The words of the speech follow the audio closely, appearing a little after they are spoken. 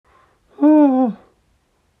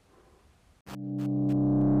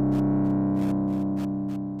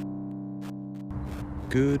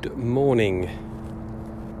Good morning.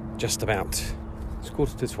 Just about. It's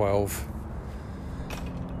 11:45.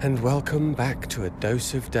 And welcome back to A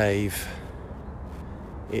Dose of Dave.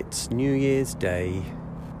 It's New Year's Day,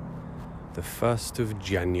 the 1st of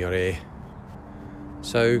January.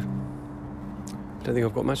 So, I don't think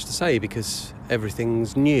I've got much to say because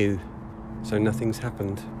everything's new. So nothing's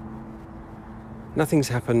happened. Nothing's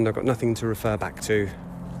happened. I've got nothing to refer back to.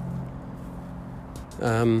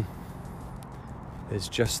 There's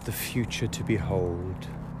just the future to behold,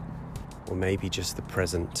 or maybe just the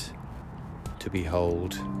present to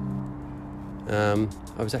behold. I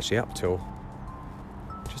was actually up till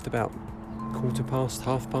just about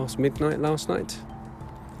half past midnight last night,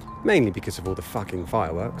 mainly because of all the fucking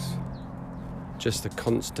fireworks. Just a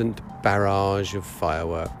constant barrage of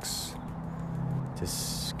fireworks to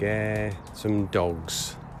scare some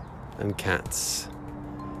dogs and cats.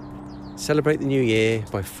 Celebrate the new year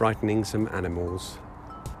by frightening some animals.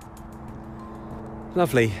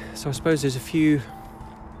 Lovely. So I suppose there's a few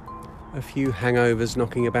hangovers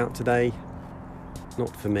knocking about today.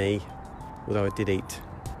 Not for me, although I did eat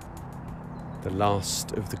the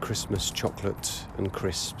last of the Christmas chocolate and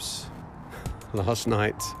crisps last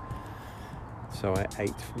night. So I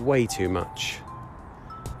ate way too much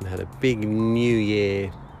and had a big New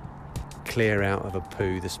Year clear out of a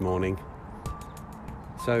poo this morning.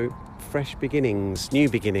 So fresh beginnings, new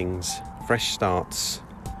beginnings, fresh starts.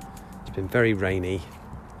 It's been very rainy.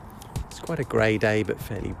 It's quite a grey day, but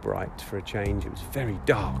fairly bright for a change. It was very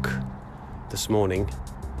dark this morning,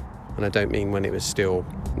 and I don't mean when it was still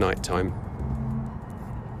night time.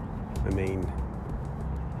 I mean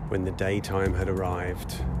when the daytime had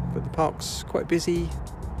arrived. But the park's quite busy.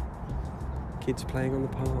 Kids playing on the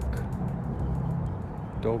park.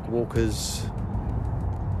 Dog walkers.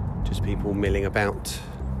 Just people milling about,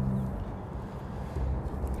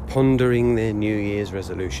 pondering their New Year's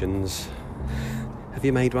resolutions. Have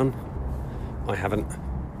you made one? I haven't.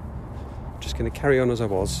 Just going to carry on as I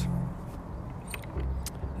was.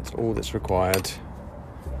 That's all that's required.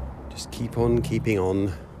 Just keep on keeping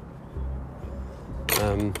on.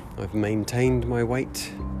 I've maintained my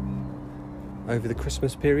weight over the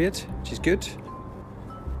Christmas period, which is good.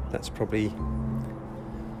 That's probably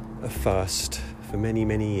a first for many,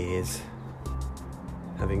 many years.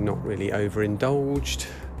 Having not really overindulged,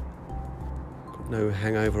 got no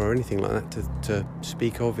hangover or anything like that to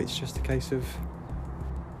speak of. It's just a case of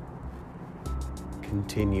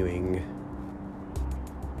continuing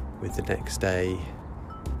with the next day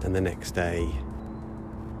and the next day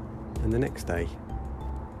and the next day.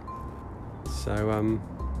 So I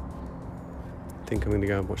think I'm going to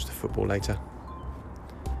go and watch the football later.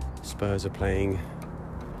 Spurs are playing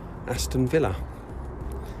Aston Villa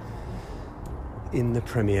in the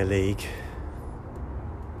Premier League.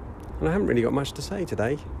 And I haven't really got much to say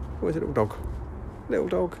today. Oh, is it little dog? Little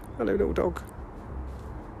dog. Hello, little dog.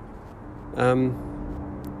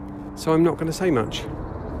 So I'm not going to say much.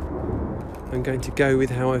 I'm going to go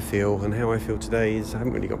with how I feel, and how I feel today is I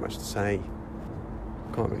haven't really got much to say.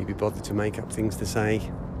 Can't really be bothered to make up things to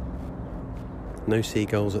say. No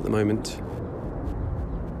seagulls at the moment.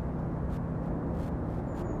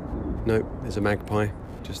 No, there's a magpie,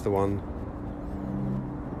 just the one.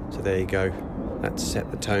 So there you go. That's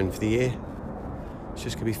set the tone for the year. It's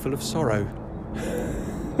just going to be full of sorrow.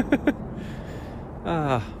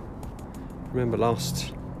 Remember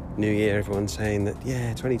last New Year, everyone saying that,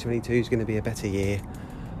 2022 is going to be a better year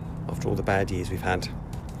after all the bad years we've had.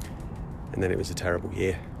 And then it was a terrible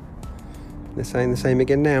year. They're saying the same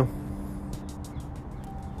again now.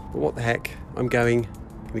 But what the heck? I'm going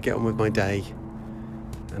to get on with my day.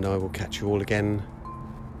 And I will catch you all again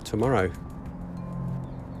tomorrow.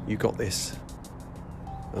 You got this.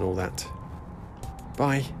 And all that.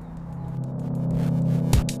 Bye.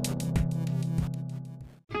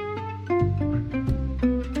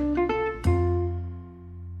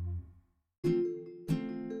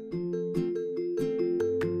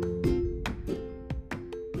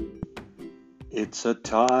 It's a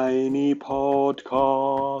tiny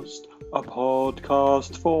podcast, a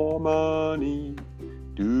podcast for money.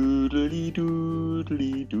 Doodly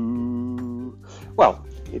doodly doo. Well,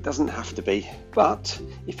 it doesn't have to be, but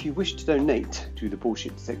if you wish to donate to the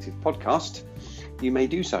Bullshit Detective podcast, you may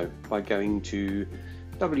do so by going to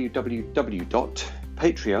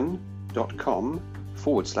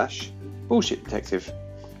www.patreon.com/Bullshit Detective.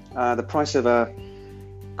 The price of a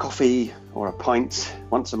coffee or a pint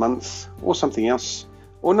once a month or something else,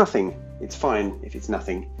 or nothing. It's fine if it's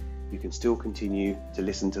nothing. You can still continue to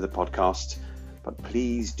listen to the podcast, but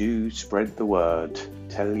please do spread the word.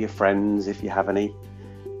 Tell your friends, if you have any,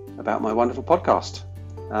 about my wonderful podcast.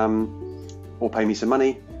 or pay me some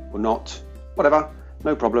money or not. Whatever,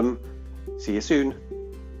 no problem. See you soon.